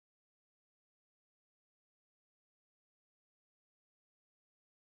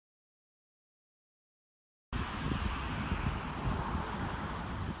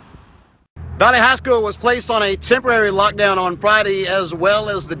Valley High School was placed on a temporary lockdown on Friday, as well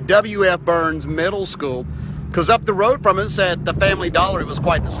as the W.F. Burns Middle School, because up the road from us at the Family Dollar, it was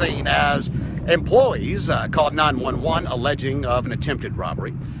quite the scene as employees called 911 alleging of an attempted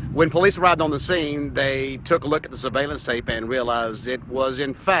robbery. When police arrived on the scene, they took a look at the surveillance tape and realized it was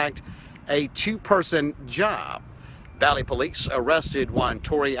in fact a two-person job. Valley Police arrested one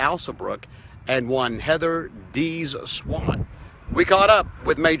Tori Alsabrook and one Heather Dees Swan. We caught up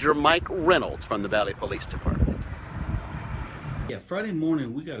with Major Mike Reynolds from the Valley Police Department. Yeah, Friday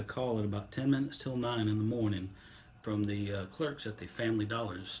morning we got a call at about 10 minutes till 9 in the morning from the clerks at the Family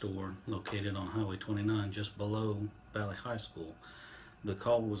Dollar store located on Highway 29 just below Valley High School. The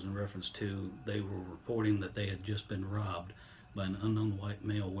call was in reference to they were reporting that they had just been robbed by an unknown white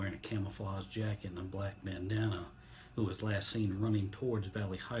male wearing a camouflage jacket and a black bandana who was last seen running towards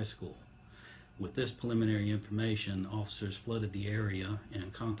Valley High School. With this preliminary information, officers flooded the area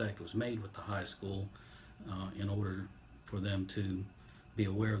and contact was made with the high school in order for them to be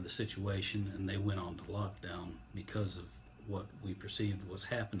aware of the situation, and they went on to lockdown because of what we perceived was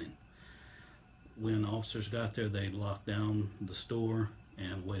happening. When officers got there, they locked down the store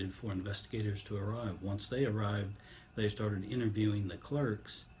and waited for investigators to arrive. Once they arrived, they started interviewing the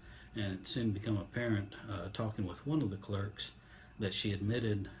clerks, and it soon became apparent, talking with one of the clerks, that she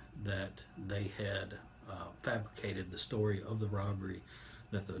admitted that they had fabricated the story of the robbery,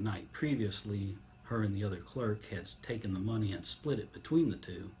 that the night previously her and the other clerk had taken the money and split it between the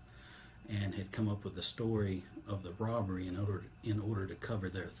two and had come up with the story of the robbery in order to cover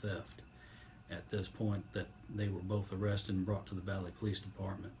their theft. At this point, that they were both arrested and brought to the Valley Police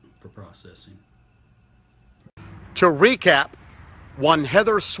Department for processing. To recap, one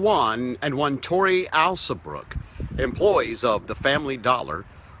Heather Swan and one Tori Alsabrook, employees of the Family Dollar,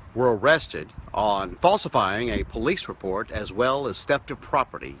 were arrested on falsifying a police report as well as theft of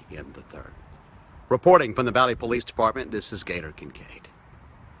property in the third. Reporting from the Valley Police Department, this is Gator Kincaid.